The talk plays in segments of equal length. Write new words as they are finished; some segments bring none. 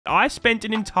I spent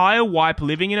an entire wipe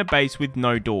living in a base with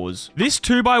no doors. This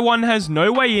 2x1 has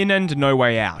no way in and no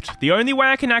way out. The only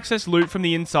way I can access loot from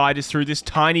the inside is through this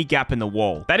tiny gap in the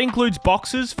wall. That includes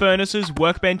boxes, furnaces,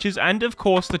 workbenches, and of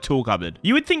course the tool cupboard.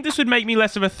 You would think this would make me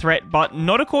less of a threat, but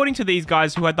not according to these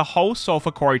guys who had the whole sulfur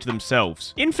quarry to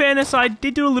themselves. In fairness, I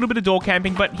did do a little bit of door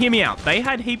camping, but hear me out. They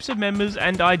had heaps of members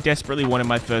and I desperately wanted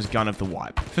my first gun of the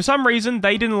wipe. For some reason,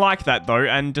 they didn't like that though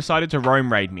and decided to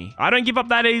roam raid me. I don't give up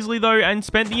that easily though and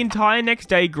spent the entire next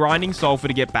day grinding sulfur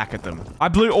to get back at them. I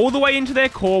blew all the way into their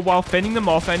core while fending them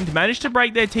off and managed to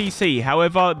break their TC,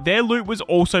 however, their loot was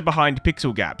also behind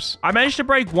pixel gaps. I managed to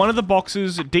break one of the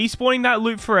boxes, despawning that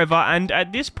loot forever, and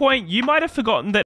at this point, you might have forgotten that